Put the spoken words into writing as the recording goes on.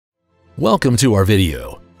Welcome to our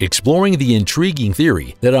video, exploring the intriguing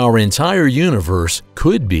theory that our entire universe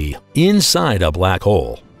could be inside a black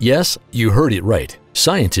hole. Yes, you heard it right.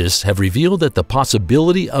 Scientists have revealed that the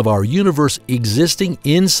possibility of our universe existing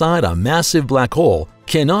inside a massive black hole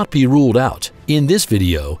cannot be ruled out. In this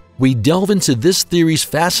video, we delve into this theory's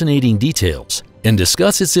fascinating details and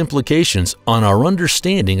discuss its implications on our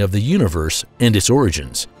understanding of the universe and its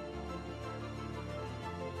origins.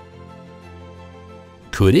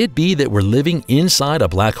 Could it be that we're living inside a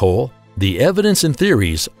black hole? The evidence and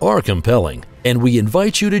theories are compelling, and we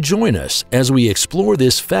invite you to join us as we explore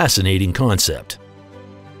this fascinating concept.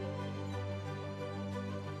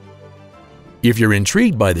 If you're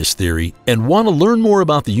intrigued by this theory and want to learn more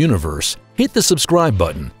about the universe, hit the subscribe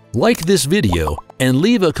button, like this video, and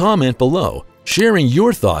leave a comment below, sharing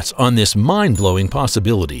your thoughts on this mind-blowing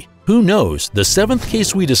possibility. Who knows, the seventh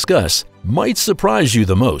case we discuss might surprise you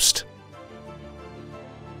the most.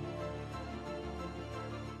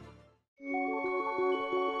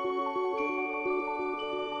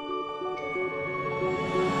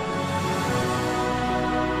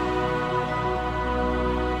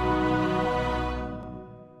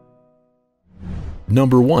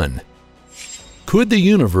 Number 1. Could the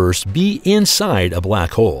universe be inside a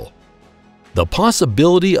black hole? The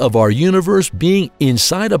possibility of our universe being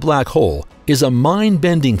inside a black hole is a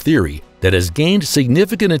mind-bending theory that has gained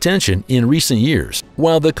significant attention in recent years.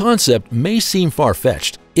 While the concept may seem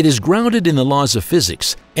far-fetched, it is grounded in the laws of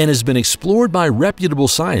physics and has been explored by reputable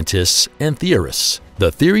scientists and theorists.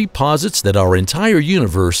 The theory posits that our entire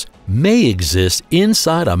universe may exist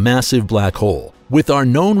inside a massive black hole, with our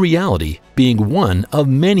known reality being one of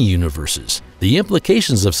many universes. The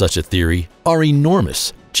implications of such a theory are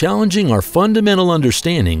enormous, challenging our fundamental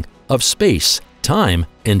understanding of space, time,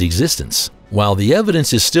 and existence. While the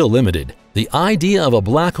evidence is still limited, the idea of a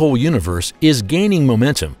black hole universe is gaining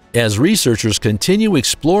momentum as researchers continue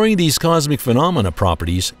exploring these cosmic phenomena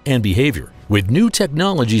properties and behavior. With new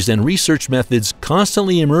technologies and research methods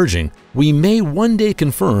constantly emerging, we may one day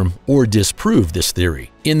confirm or disprove this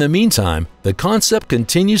theory. In the meantime, the concept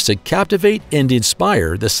continues to captivate and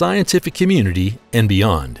inspire the scientific community and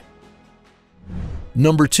beyond.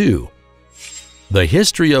 Number 2. The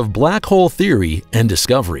history of black hole theory and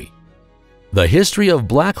discovery. The history of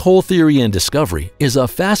black hole theory and discovery is a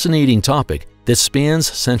fascinating topic that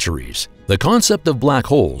spans centuries. The concept of black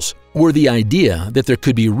holes, or the idea that there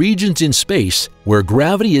could be regions in space where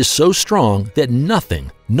gravity is so strong that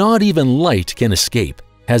nothing, not even light, can escape,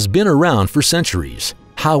 has been around for centuries.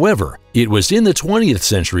 However, it was in the 20th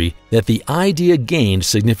century that the idea gained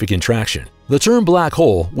significant traction. The term black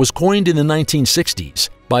hole was coined in the 1960s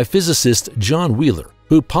by physicist John Wheeler,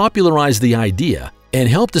 who popularized the idea and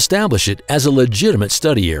helped establish it as a legitimate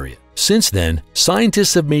study area. Since then,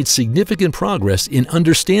 scientists have made significant progress in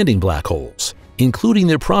understanding black holes, including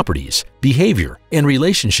their properties, behavior, and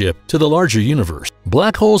relationship to the larger universe.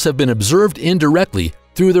 Black holes have been observed indirectly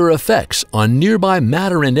through their effects on nearby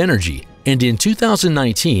matter and energy, and in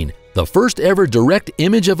 2019, the first ever direct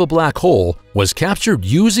image of a black hole was captured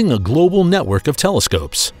using a global network of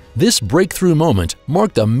telescopes. This breakthrough moment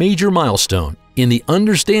marked a major milestone in the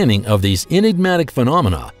understanding of these enigmatic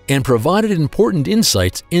phenomena and provided important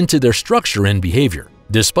insights into their structure and behavior.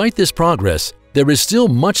 Despite this progress, there is still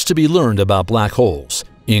much to be learned about black holes,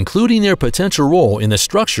 including their potential role in the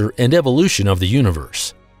structure and evolution of the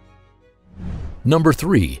universe. Number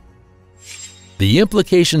 3. The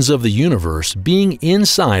implications of the universe being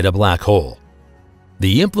inside a black hole.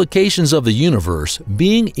 The implications of the universe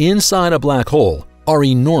being inside a black hole are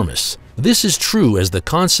enormous. This is true as the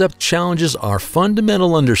concept challenges our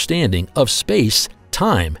fundamental understanding of space,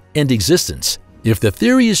 time, and existence. If the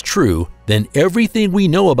theory is true, then everything we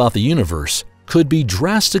know about the universe could be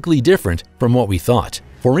drastically different from what we thought.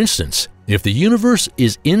 For instance, if the universe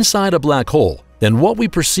is inside a black hole, then what we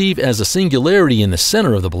perceive as a singularity in the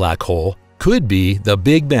center of the black hole could be the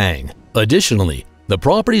Big Bang. Additionally, the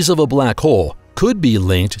properties of a black hole could be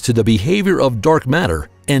linked to the behavior of dark matter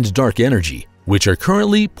and dark energy, which are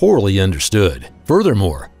currently poorly understood.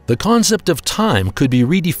 Furthermore, the concept of time could be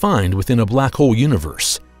redefined within a black hole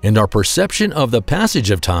universe, and our perception of the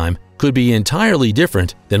passage of time could be entirely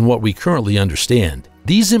different than what we currently understand.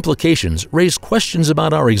 These implications raise questions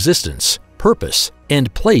about our existence, purpose,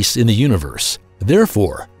 and place in the universe.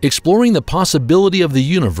 Therefore, exploring the possibility of the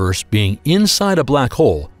universe being inside a black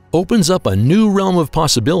hole opens up a new realm of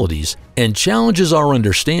possibilities and challenges our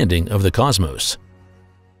understanding of the cosmos.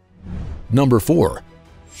 Number 4.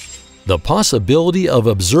 The possibility of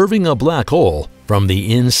observing a black hole from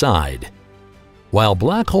the inside. While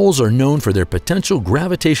black holes are known for their potential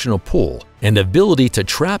gravitational pull and ability to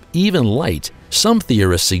trap even light, some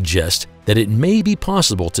theorists suggest that it may be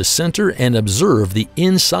possible to center and observe the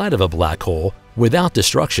inside of a black hole without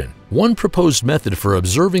destruction. One proposed method for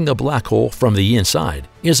observing a black hole from the inside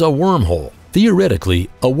is a wormhole. Theoretically,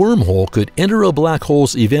 a wormhole could enter a black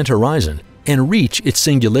hole's event horizon and reach its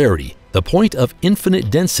singularity, the point of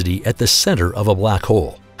infinite density at the center of a black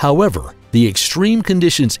hole. However, the extreme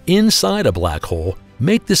conditions inside a black hole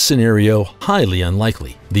make this scenario highly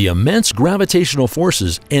unlikely. The immense gravitational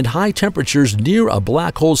forces and high temperatures near a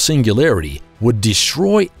black hole's singularity would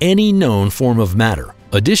destroy any known form of matter.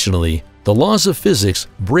 Additionally, the laws of physics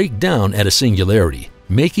break down at a singularity,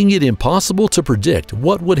 making it impossible to predict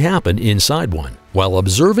what would happen inside one. While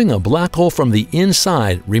observing a black hole from the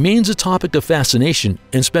inside remains a topic of fascination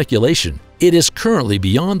and speculation, it is currently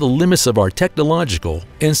beyond the limits of our technological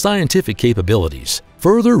and scientific capabilities.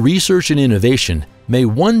 Further research and innovation may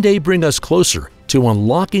one day bring us closer to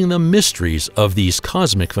unlocking the mysteries of these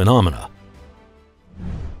cosmic phenomena.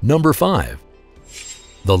 Number 5.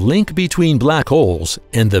 The link between black holes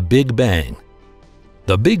and the Big Bang.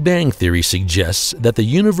 The Big Bang theory suggests that the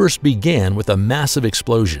universe began with a massive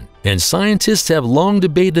explosion, and scientists have long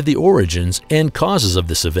debated the origins and causes of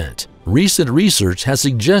this event. Recent research has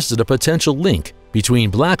suggested a potential link between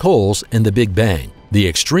black holes and the Big Bang. The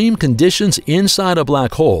extreme conditions inside a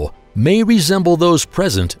black hole may resemble those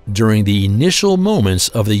present during the initial moments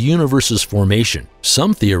of the universe's formation.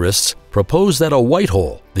 Some theorists propose that a white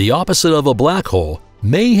hole, the opposite of a black hole,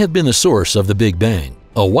 may have been the source of the Big Bang.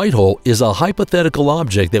 A white hole is a hypothetical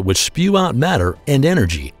object that would spew out matter and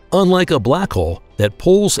energy, unlike a black hole that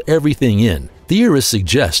pulls everything in. Theorists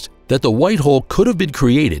suggest that the white hole could have been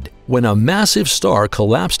created when a massive star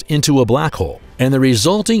collapsed into a black hole, and the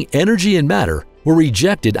resulting energy and matter were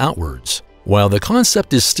rejected outwards. While the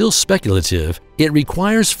concept is still speculative, it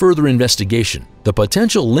requires further investigation. The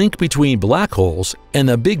potential link between black holes and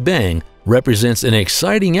the Big Bang represents an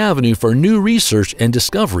exciting avenue for new research and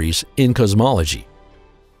discoveries in cosmology.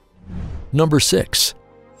 Number 6.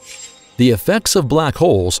 The effects of black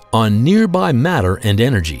holes on nearby matter and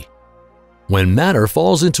energy. When matter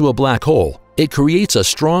falls into a black hole, it creates a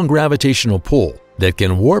strong gravitational pull that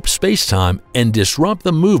can warp space-time and disrupt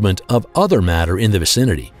the movement of other matter in the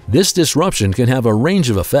vicinity. This disruption can have a range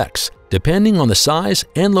of effects, depending on the size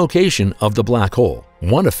and location of the black hole.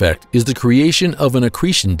 One effect is the creation of an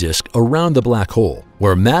accretion disk around the black hole,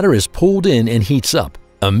 where matter is pulled in and heats up,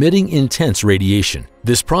 emitting intense radiation.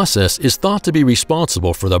 This process is thought to be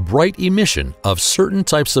responsible for the bright emission of certain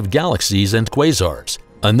types of galaxies and quasars.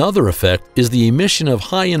 Another effect is the emission of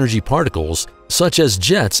high-energy particles, such as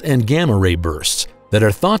jets and gamma-ray bursts, that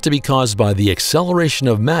are thought to be caused by the acceleration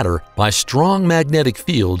of matter by strong magnetic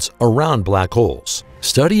fields around black holes.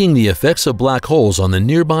 Studying the effects of black holes on the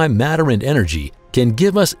nearby matter and energy can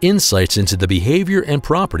give us insights into the behavior and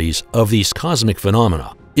properties of these cosmic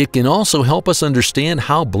phenomena. It can also help us understand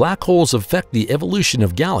how black holes affect the evolution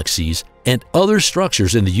of galaxies and other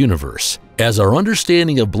structures in the universe. As our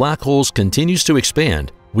understanding of black holes continues to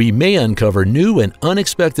expand, we may uncover new and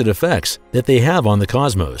unexpected effects that they have on the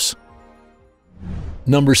cosmos.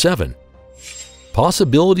 Number 7.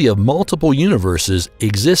 Possibility of multiple universes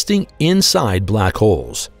existing inside black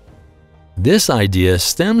holes. This idea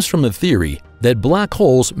stems from the theory that black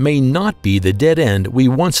holes may not be the dead end we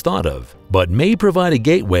once thought of, but may provide a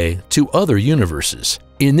gateway to other universes.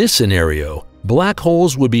 In this scenario, black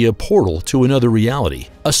holes would be a portal to another reality,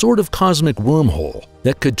 a sort of cosmic wormhole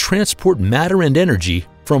that could transport matter and energy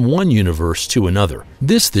from one universe to another.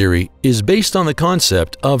 This theory is based on the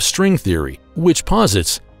concept of string theory, which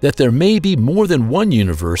posits that there may be more than one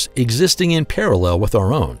universe existing in parallel with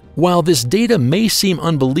our own. While this data may seem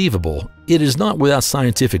unbelievable, it is not without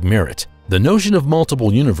scientific merit. The notion of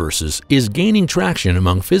multiple universes is gaining traction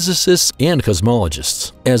among physicists and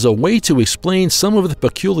cosmologists as a way to explain some of the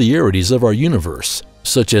peculiarities of our universe,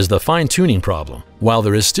 such as the fine-tuning problem. While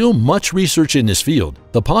there is still much research in this field,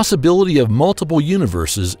 the possibility of multiple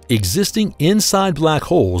universes existing inside black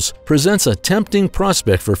holes presents a tempting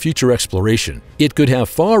prospect for future exploration. It could have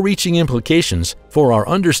far-reaching implications for our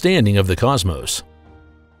understanding of the cosmos.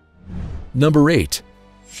 Number 8.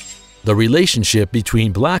 The relationship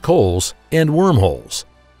between black holes and wormholes.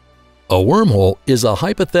 A wormhole is a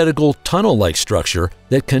hypothetical tunnel-like structure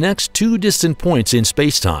that connects two distant points in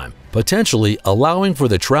space-time, potentially allowing for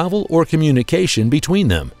the travel or communication between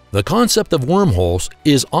them. The concept of wormholes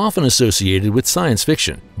is often associated with science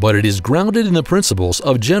fiction, but it is grounded in the principles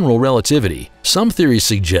of general relativity. Some theories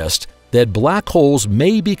suggest that black holes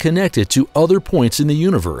may be connected to other points in the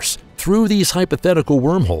universe through these hypothetical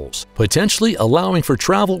wormholes, potentially allowing for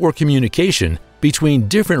travel or communication between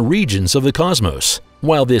different regions of the cosmos.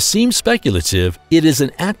 While this seems speculative, it is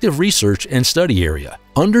an active research and study area.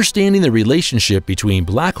 Understanding the relationship between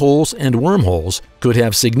black holes and wormholes could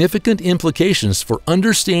have significant implications for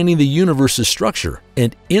understanding the universe's structure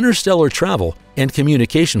and interstellar travel and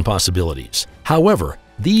communication possibilities. However,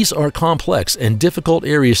 these are complex and difficult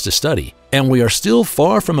areas to study, and we are still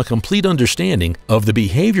far from a complete understanding of the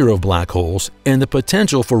behavior of black holes and the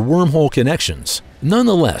potential for wormhole connections.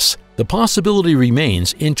 Nonetheless, the possibility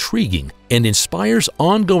remains intriguing and inspires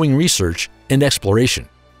ongoing research and exploration.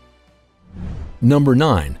 Number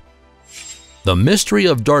 9. The mystery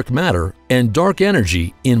of dark matter and dark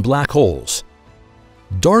energy in black holes.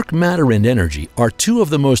 Dark matter and energy are two of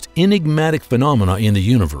the most enigmatic phenomena in the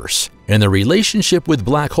universe, and the relationship with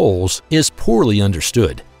black holes is poorly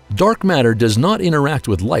understood. Dark matter does not interact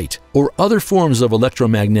with light or other forms of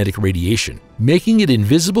electromagnetic radiation, making it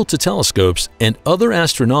invisible to telescopes and other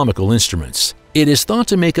astronomical instruments. It is thought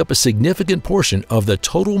to make up a significant portion of the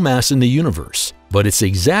total mass in the universe, but its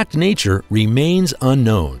exact nature remains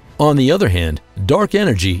unknown. On the other hand, dark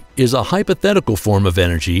energy is a hypothetical form of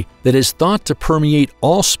energy that is thought to permeate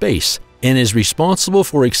all space and is responsible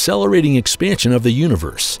for accelerating expansion of the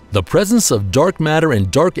universe. The presence of dark matter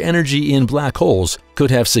and dark energy in black holes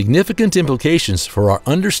could have significant implications for our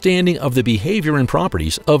understanding of the behavior and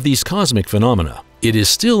properties of these cosmic phenomena. It is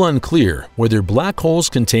still unclear whether black holes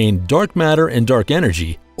contain dark matter and dark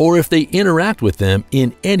energy, or if they interact with them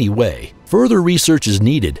in any way. Further research is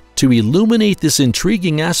needed to illuminate this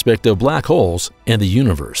intriguing aspect of black holes and the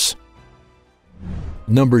universe.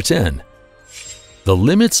 Number 10. The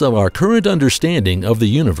limits of our current understanding of the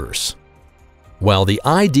universe. While the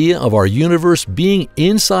idea of our universe being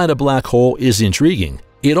inside a black hole is intriguing,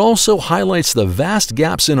 it also highlights the vast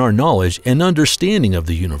gaps in our knowledge and understanding of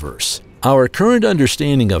the universe. Our current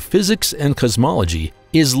understanding of physics and cosmology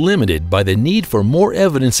is limited by the need for more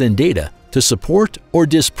evidence and data to support or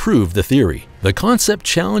disprove the theory. The concept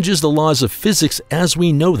challenges the laws of physics as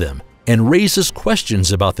we know them and raises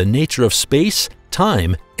questions about the nature of space,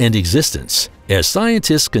 time, and existence. As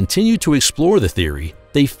scientists continue to explore the theory,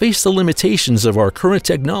 they face the limitations of our current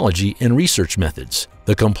technology and research methods.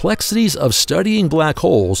 The complexities of studying black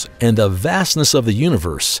holes and the vastness of the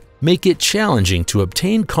universe make it challenging to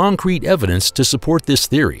obtain concrete evidence to support this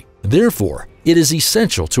theory. Therefore, it is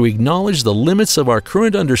essential to acknowledge the limits of our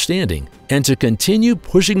current understanding and to continue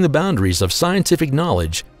pushing the boundaries of scientific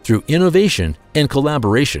knowledge through innovation and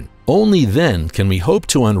collaboration. Only then can we hope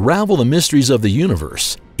to unravel the mysteries of the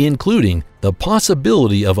universe, including the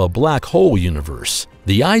possibility of a black hole universe.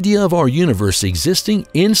 The idea of our universe existing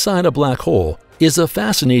inside a black hole is a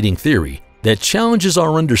fascinating theory that challenges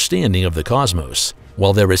our understanding of the cosmos.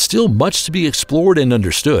 While there is still much to be explored and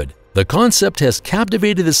understood, the concept has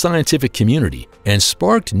captivated the scientific community and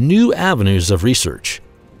sparked new avenues of research.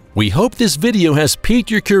 We hope this video has piqued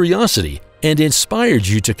your curiosity and inspired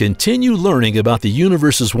you to continue learning about the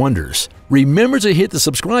universe's wonders. Remember to hit the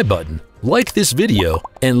subscribe button, like this video,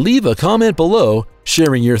 and leave a comment below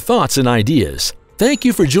sharing your thoughts and ideas. Thank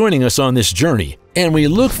you for joining us on this journey, and we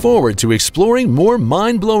look forward to exploring more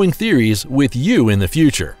mind-blowing theories with you in the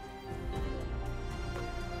future.